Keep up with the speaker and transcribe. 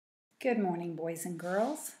Good morning, boys and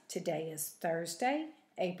girls. Today is Thursday,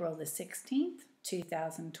 April the 16th,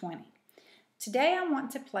 2020. Today I want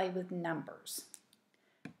to play with numbers.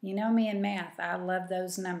 You know me in math, I love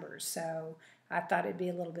those numbers, so I thought it'd be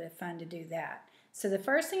a little bit of fun to do that. So the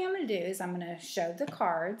first thing I'm going to do is I'm going to show the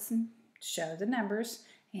cards and show the numbers,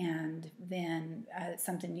 and then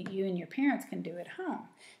something that you and your parents can do at home.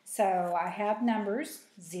 So I have numbers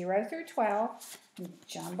 0 through 12,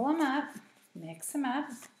 jumble them up, mix them up.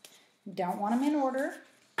 Don't want them in order,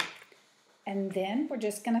 and then we're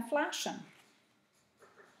just going to flash them.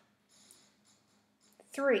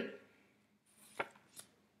 3,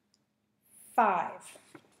 5,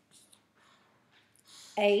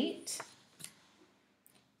 8,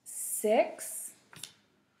 6,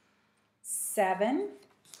 7,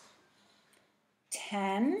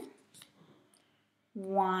 10,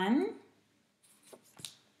 1,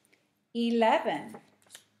 11,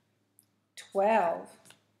 12,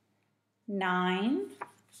 9,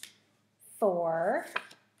 4,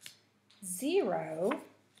 0,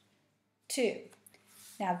 2.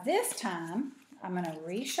 Now this time I'm going to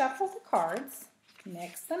reshuffle the cards,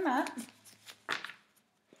 mix them up.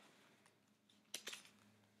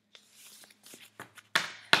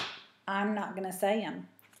 I'm not going to say them.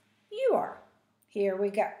 You are. Here we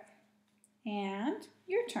go. And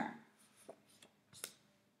your turn.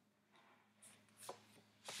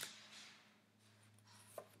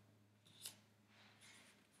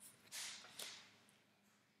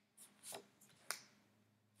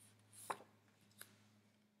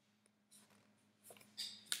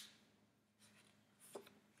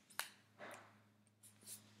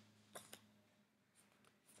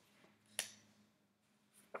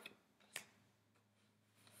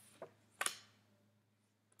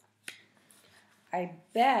 I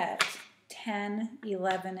bet 10,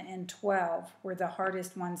 11, and 12 were the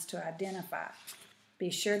hardest ones to identify. Be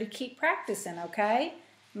sure to keep practicing, okay?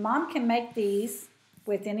 Mom can make these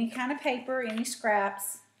with any kind of paper, any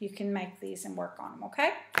scraps. You can make these and work on them,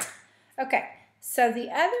 okay? Okay, so the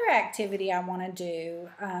other activity I want to do,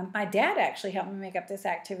 my dad actually helped me make up this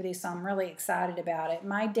activity, so I'm really excited about it.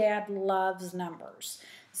 My dad loves numbers,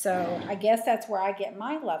 so I guess that's where I get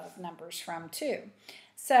my love of numbers from too.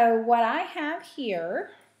 So what I have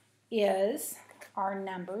here is our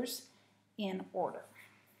numbers in order,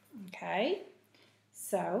 okay?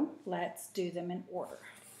 So let's do them in order.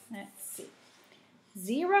 Let's see.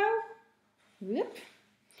 0, whoop,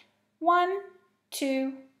 1,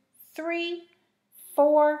 2, 3,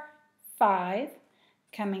 4, 5,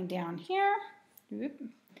 coming down here, whoop,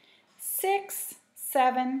 6,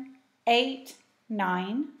 7, 8,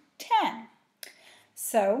 9, 10.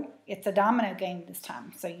 So it's a domino game this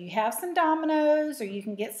time. So you have some dominoes, or you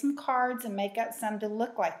can get some cards and make up some to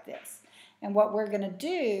look like this. And what we're going to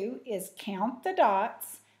do is count the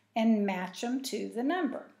dots and match them to the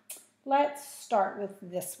number. Let's start with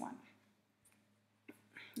this one.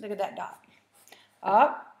 Look at that dot.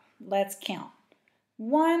 Up, let's count.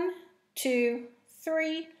 1, 2,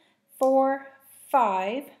 3, 4,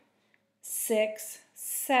 5, 6,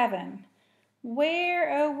 7.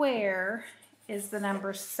 Where, oh where is the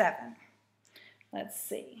number 7? Let's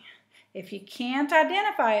see. If you can't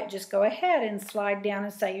identify it, just go ahead and slide down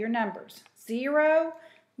and say your numbers. 0,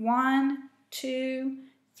 1, 2,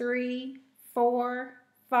 3, 4,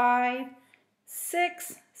 5,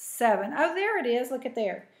 6, 7. Oh, there it is. Look at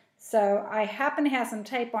there. So I happen to have some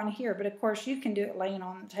tape on here, but of course you can do it laying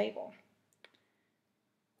on the table.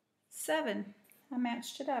 7. I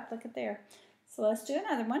matched it up. Look at there. So let's do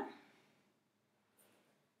another one.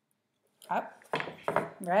 Up.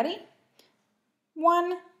 Ready?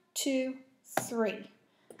 1, 2, 3.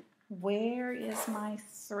 Where is my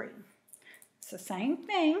 3? It's the same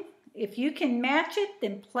thing. If you can match it,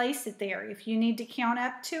 then place it there. If you need to count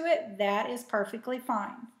up to it, that is perfectly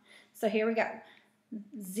fine. So here we go.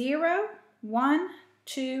 0, 1,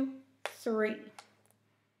 2, 3.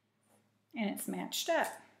 And it's matched up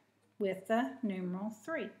with the numeral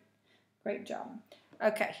 3. Great job.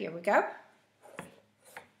 Okay, here we go.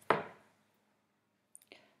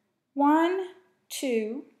 1,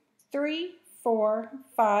 2, 3, 4,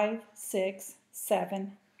 5, 6,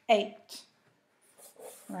 7, 8.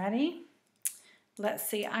 Ready? Let's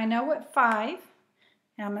see. I know what 5.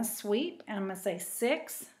 And I'm going to sweep, and I'm going to say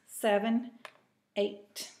 6, 7,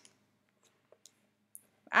 8.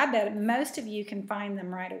 I bet most of you can find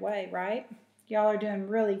them right away, right? Y'all are doing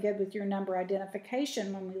really good with your number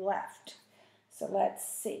identification when we left. So let's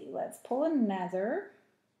see. Let's pull another.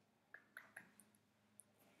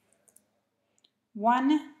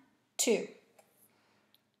 1, 2.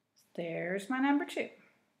 There's my number 2.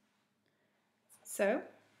 So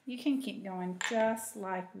You can keep going just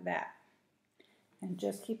like that. And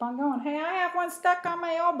just keep on going. Hey, I have one stuck on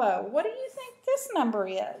my elbow. What do you think this number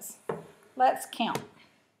is? Let's count.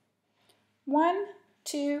 1,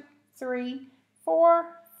 2, 3, 4,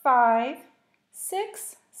 5,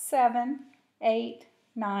 6, 7, 8,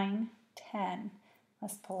 9, 10.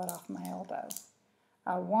 Let's pull it off my elbow.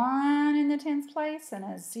 A 1 in the tens place and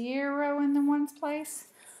a 0 in the ones place.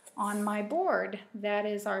 On my board, that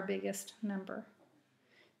is our biggest number.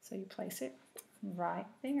 So you place it right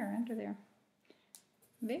there, under there.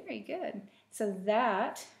 Very good. So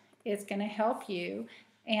that is going to help you.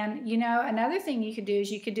 And you know, another thing you could do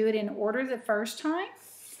is you could do it in order the first time,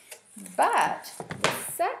 but the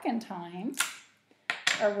second time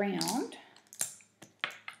around,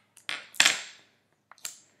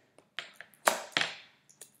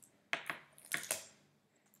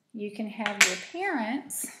 you can have your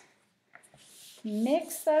parents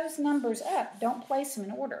mix those numbers up. Don't place them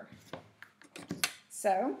in order.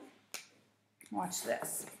 So, watch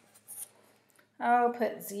this. Oh,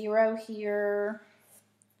 put 0 here.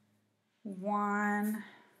 1,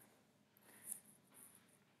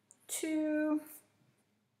 2,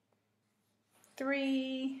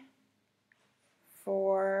 3,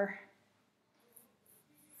 4,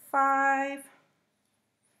 5,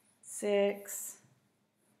 6,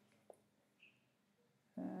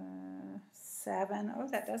 7. Oh,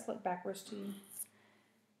 that does look backwards to you.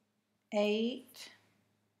 8,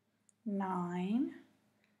 9,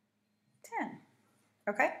 10.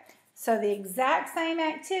 Okay, so the exact same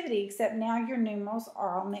activity, except now your numerals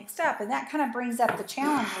are all mixed up. And that kind of brings up the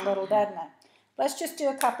challenge a little, doesn't it? Let's just do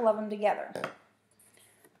a couple of them together.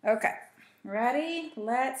 Okay, ready?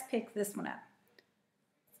 Let's pick this one up.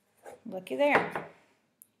 Looky there.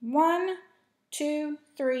 1, 2,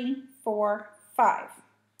 3, 4, 5.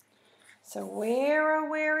 So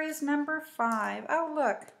where is number 5? Oh,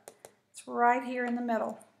 look. It's right here in the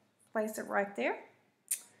middle. Place it right there.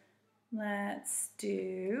 Let's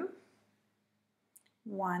do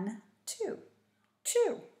 1, 2.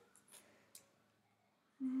 2.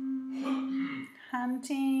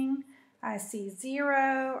 Hunting. I see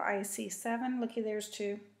 0. I see 7. Looky, there's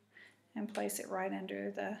 2. And place it right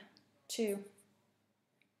under the 2.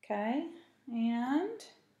 Okay. And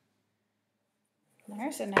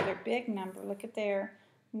there's another big number. Look at there.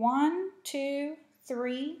 1, 2,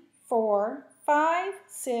 3, 4, 5,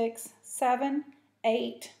 6, 7,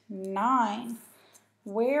 8, 9.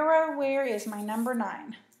 Where is my number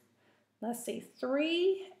 9? Let's see.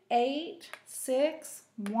 3, 8, 6,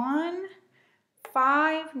 1,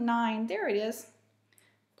 5, 9. There it is.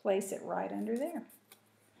 Place it right under there.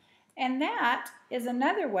 And that is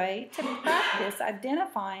another way to practice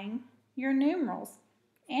identifying your numerals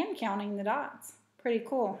and counting the dots. Pretty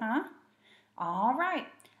cool, huh? All right.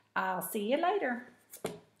 I'll see you later.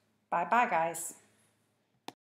 Bye-bye, guys.